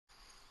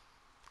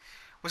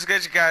What's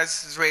good, you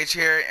guys? It's Rage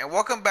here, and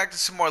welcome back to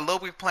some more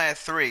LittleBigPlanet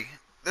 3.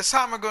 This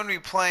time we're going to be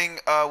playing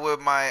with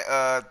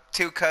my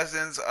two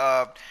cousins.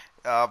 Well,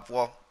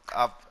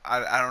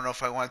 I don't know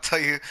if I want to tell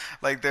you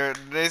like their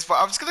names, but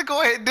I'm just gonna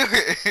go ahead and do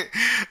it.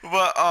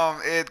 But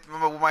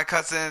with my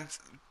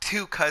cousins,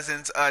 two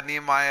cousins,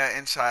 Nehemiah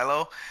and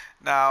Shiloh.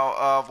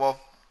 Now,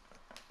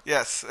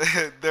 yes,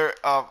 they're.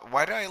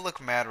 Why do I look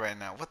mad right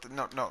now? What the?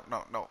 No, no,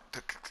 no, no!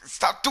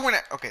 Stop doing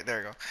it. Okay, there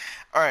you go.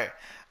 All right.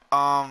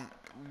 Um,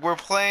 we're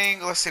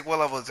playing. Let's see, what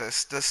level is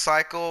this? The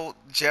Cycle,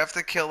 Jeff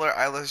the Killer,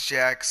 Eyeless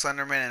Jack,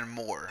 Slenderman, and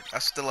more.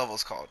 That's what the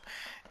level's called.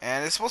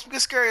 And it's supposed to be a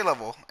scary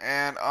level.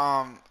 And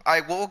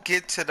I will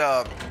get to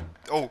the.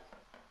 Oh,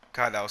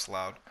 God, that was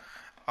loud.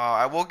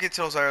 I will get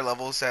to those other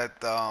levels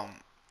that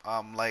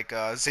like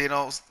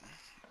Xenos.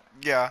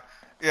 Yeah,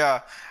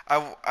 yeah.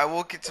 I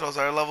will get to those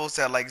other levels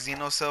that like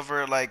Xeno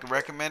Silver like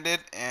recommended,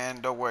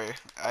 and don't worry,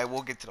 I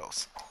will get to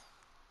those.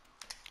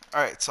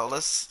 All right, so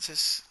let's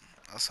just.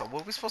 So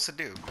what are we supposed to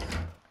do?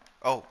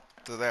 Oh,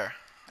 to there.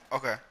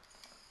 Okay.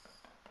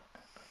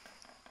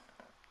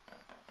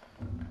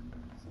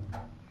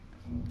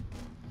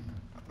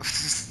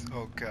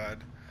 Oh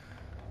God.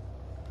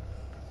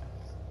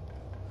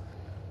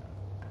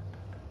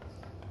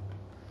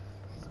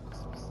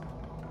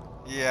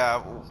 Yeah,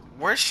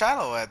 where's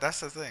Shadow at?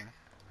 That's the thing.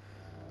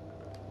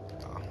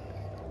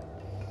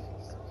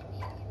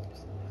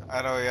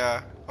 I know,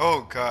 yeah.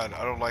 Oh God,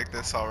 I don't like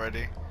this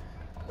already.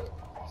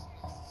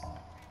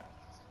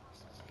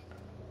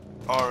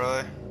 Oh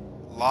really?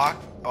 Lock?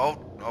 Oh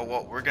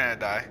well, we're gonna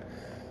die.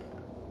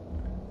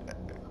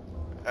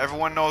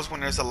 Everyone knows when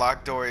there's a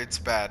locked door, it's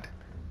bad.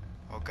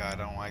 Oh God,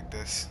 I don't like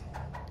this.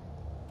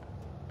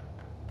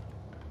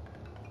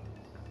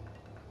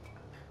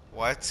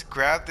 What?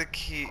 Grab the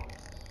key.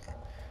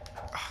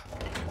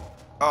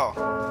 Oh,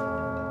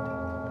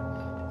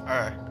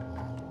 alright.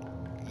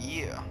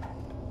 Yeah.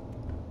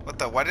 What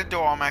the? Why did the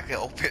door automatically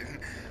open?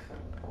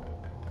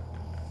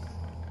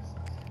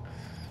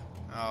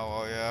 Oh,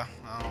 well, yeah.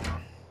 I don't know.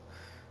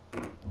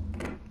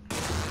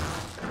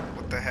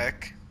 What the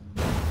heck?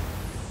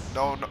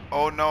 No, no.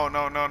 Oh, no,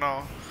 no, no,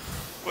 no.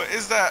 What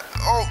is that?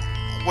 Oh,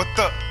 what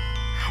the?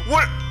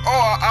 What?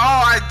 Oh,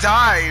 I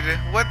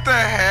died. What the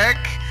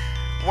heck?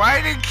 Why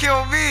did it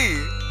kill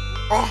me?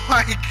 Oh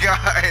my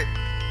God.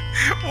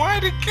 Why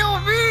did it kill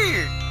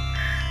me?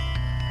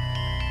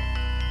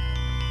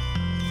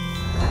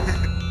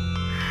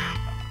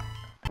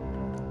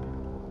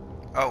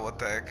 Oh, what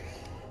the heck?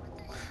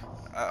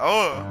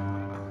 Oh.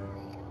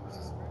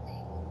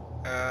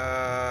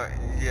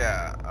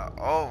 Yeah.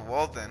 Oh,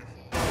 well then.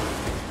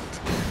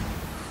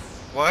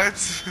 What?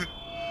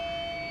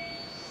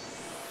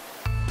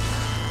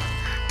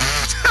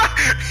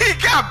 He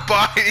got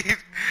bodied.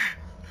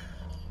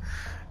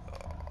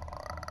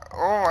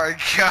 Oh my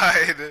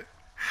God.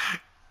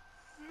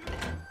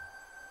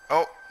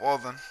 Oh, well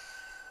then.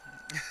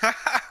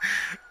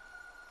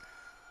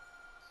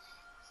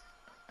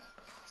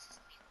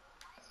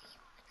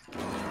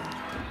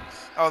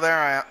 Oh, there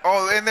I am.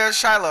 Oh, and there's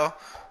Shiloh.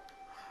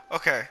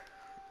 Okay.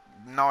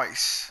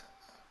 Nice.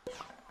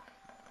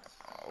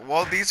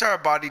 Well, these are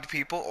bodied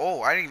people.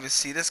 Oh, I didn't even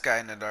see this guy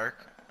in the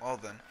dark. Well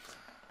then.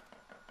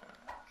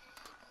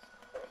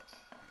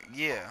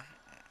 Yeah.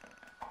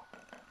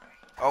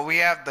 Oh, we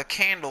have the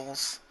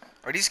candles.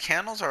 Are these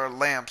candles or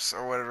lamps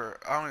or whatever?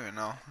 I don't even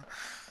know.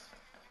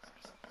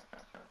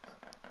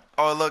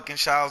 Oh, look, and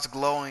Shiloh's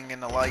glowing in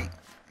the light.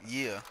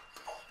 Yeah.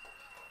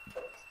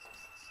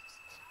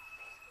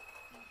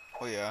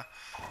 Oh, yeah.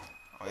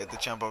 Oh, you have to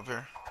jump up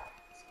here.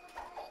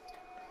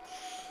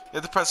 You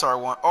have to press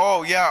R1.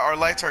 Oh, yeah, our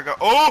lights are go.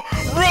 Oh,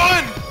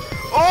 run!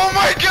 Oh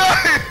my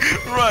God!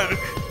 Run!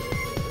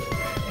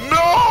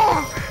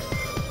 No!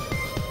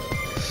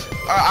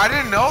 I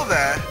didn't know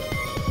that.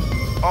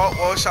 Oh,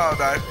 well, Shiloh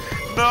died.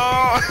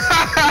 No!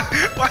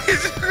 Why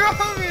is it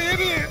calling me an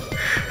idiot?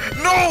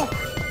 No!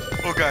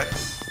 Oh God.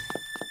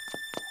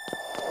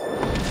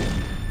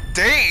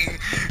 Dang!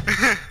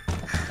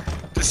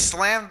 Just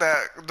slammed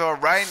that door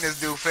right in this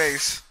dude's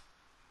face.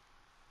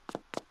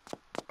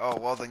 Oh,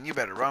 well then you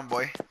better run,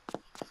 boy.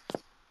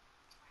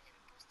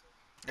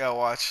 Yeah,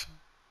 watch.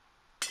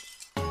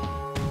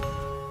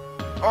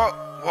 Oh,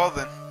 well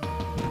then.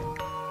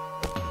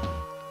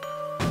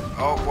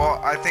 Oh, well,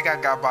 I think I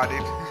got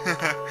bodied.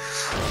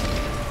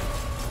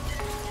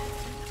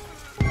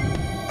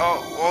 Oh,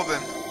 well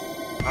then.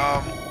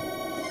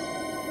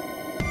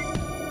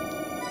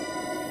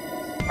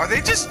 Are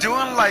they just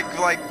doing like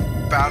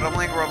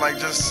battling, or like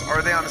just,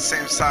 are they on the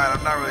same side?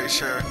 I'm not really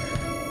sure.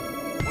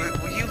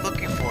 What are you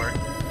looking for?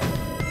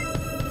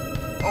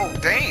 Oh,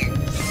 dang.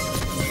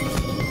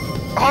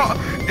 Oh,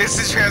 it's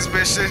the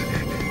transmission.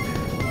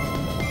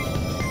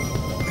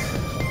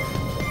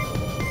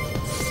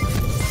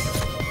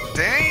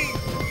 Dang.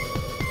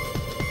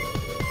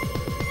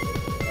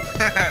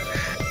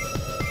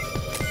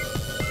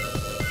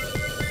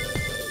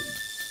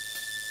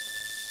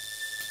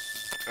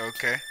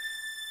 Okay.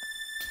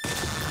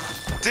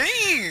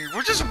 Dang,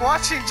 we're just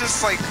watching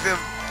just like the.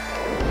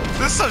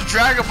 This is some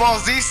Dragon Ball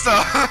Z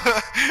stuff.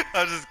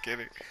 I'm just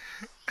kidding.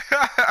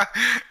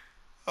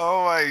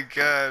 Oh my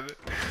god.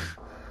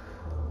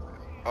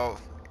 Oh,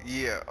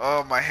 yeah.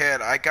 Oh, my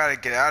head. I gotta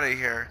get out of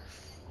here.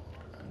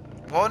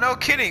 Well, no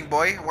kidding,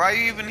 boy. Why are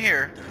you even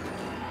here?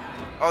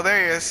 Oh,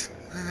 there he is.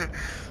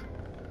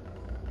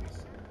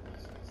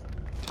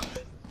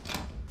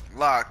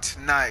 Locked.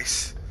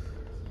 Nice.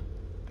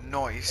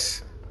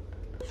 Noise.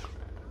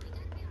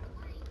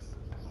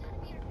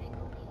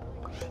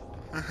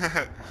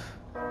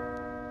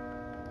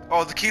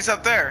 Oh, the key's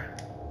up there.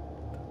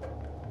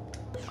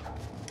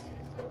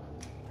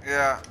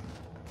 Yeah.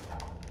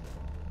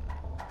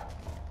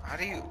 How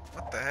do you...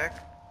 What the heck?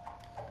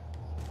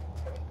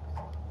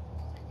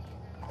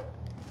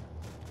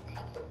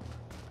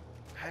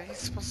 How are you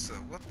supposed to...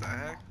 What the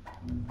heck?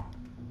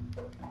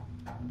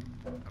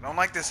 I don't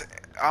like this...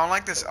 I don't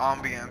like this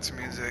ambience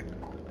music.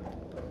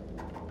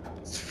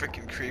 It's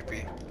freaking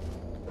creepy.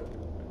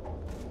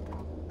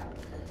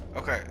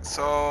 Okay,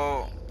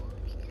 so...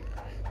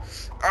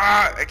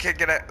 Ah! I can't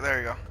get it. There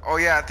you go. Oh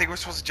yeah, I think we're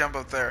supposed to jump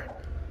up there.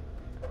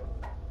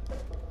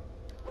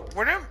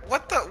 Where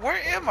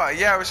am I?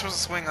 Yeah, we're supposed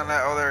to swing on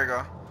that. Oh, there we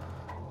go.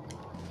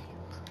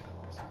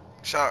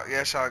 Shot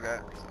got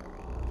it.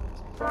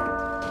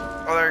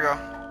 Oh, there you go.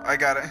 I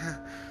got it.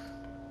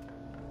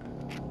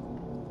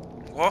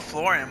 What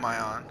floor am I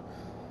on?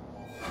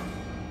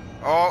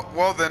 Oh,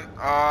 well then,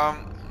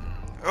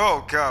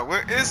 oh god,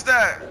 where is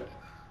that?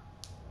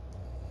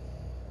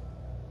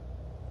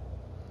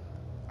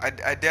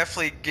 I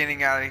definitely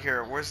getting out of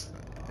here. Where's...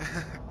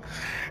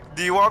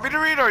 Do you want me to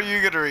read or are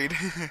you gonna read?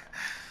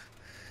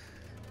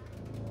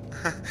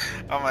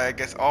 I'm like, I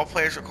guess all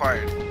players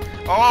required.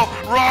 Oh,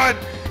 run!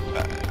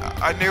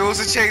 I knew it was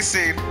a chase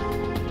scene.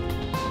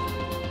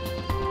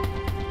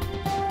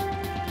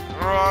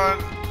 Run!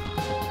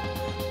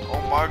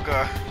 Oh my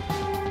god.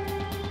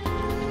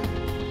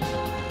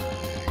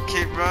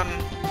 Keep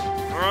running.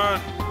 Run!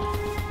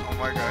 Oh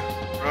my god.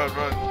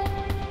 Run.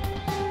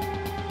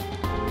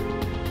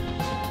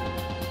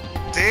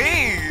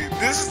 Dang!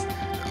 This is...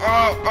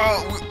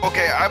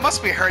 okay, I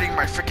must be hurting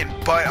my freaking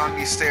butt on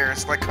these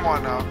stairs. Like, come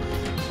on now.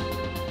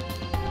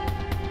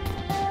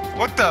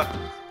 What the?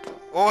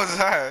 What was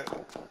that?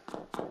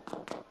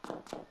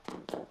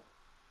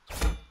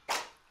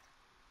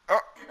 Oh.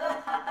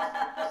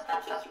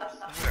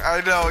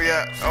 I know,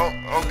 yeah. Oh,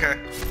 okay.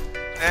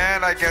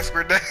 And I guess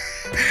we're dead.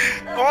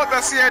 Oh,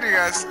 that's the end, you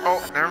guys. Oh,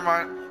 never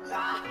mind.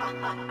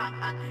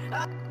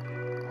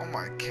 Oh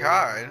my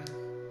god.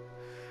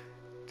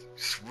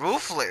 Just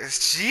ruthless.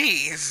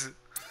 Jeez.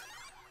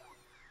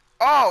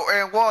 Oh,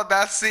 and well,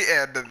 that's the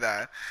end of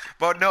that.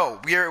 But no,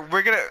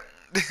 we're gonna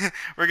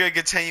we're gonna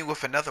continue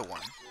with another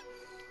one.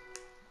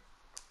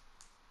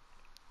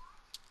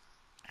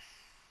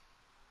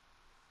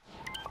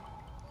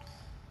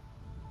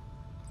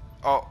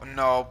 Oh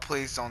no,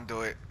 please don't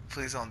do it.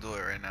 Please don't do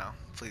it right now.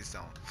 Please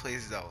don't.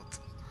 Please don't.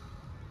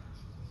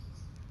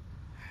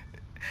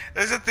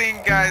 There's a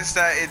thing, guys,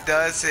 that it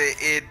does.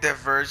 It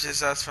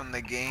diverges us from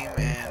the game,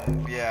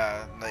 and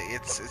yeah, like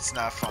it's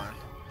not fun.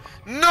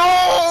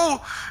 No!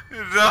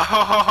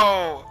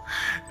 No!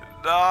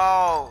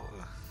 No!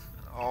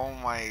 Oh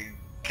my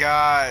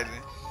god!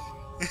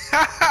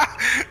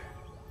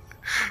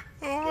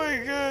 Oh my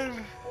god!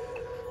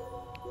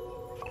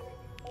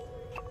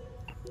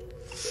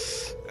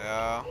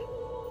 Yeah.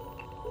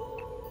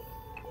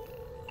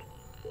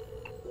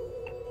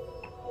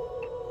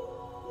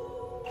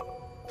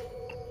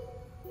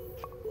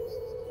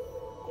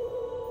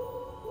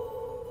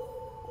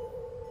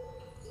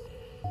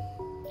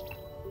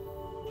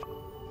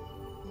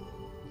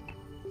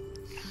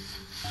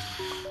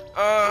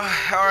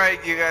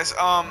 Alright, you guys,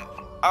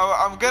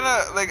 I'm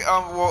gonna, like,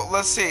 well,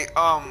 let's see,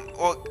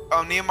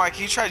 Nehemiah,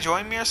 can you try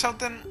joining me or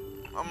something?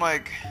 I'm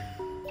like,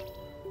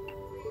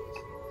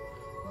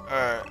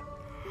 alright.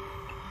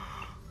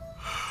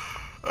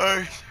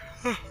 Alright.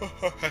 I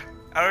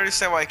don't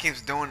understand why he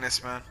keeps doing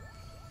this, man.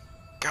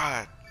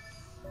 God.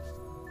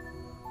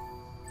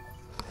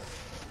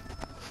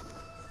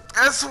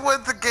 That's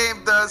what the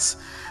game does.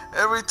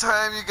 Every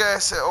time you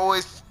guys, it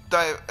always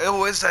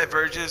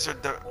diverges, or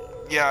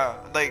yeah,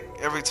 like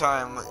every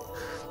time,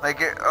 like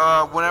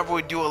whenever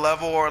we do a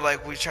level or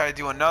like we try to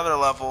do another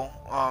level,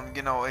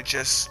 you know, it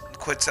just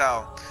quits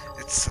out.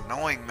 It's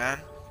annoying, man.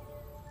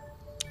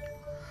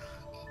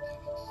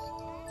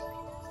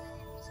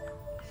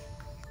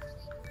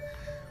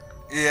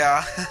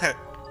 Yeah.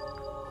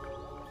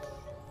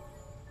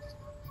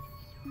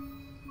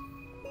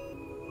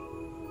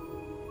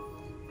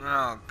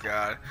 Oh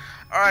god.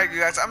 Alright, you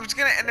guys, I'm just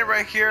gonna end it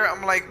right here.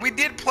 I'm like, we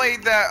did play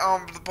that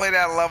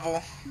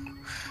level.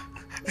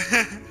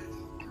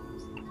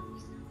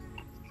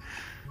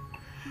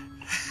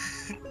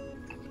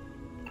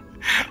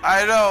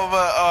 I know,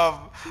 but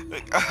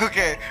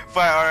okay,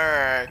 fine,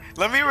 alright.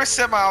 Let me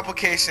reset my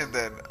application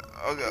then.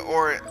 Okay,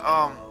 or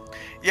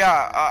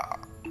yeah,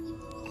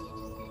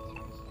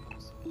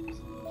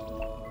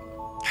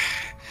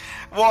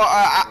 well,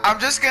 I'm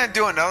just gonna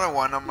do another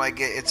one. I'm like,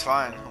 it's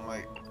fine. I'm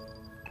like,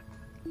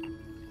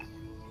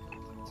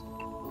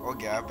 oh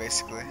yeah,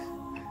 basically.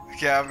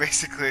 Yeah,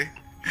 basically.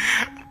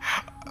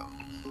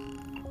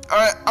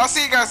 Alright, I'll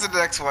see you guys in the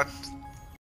next one.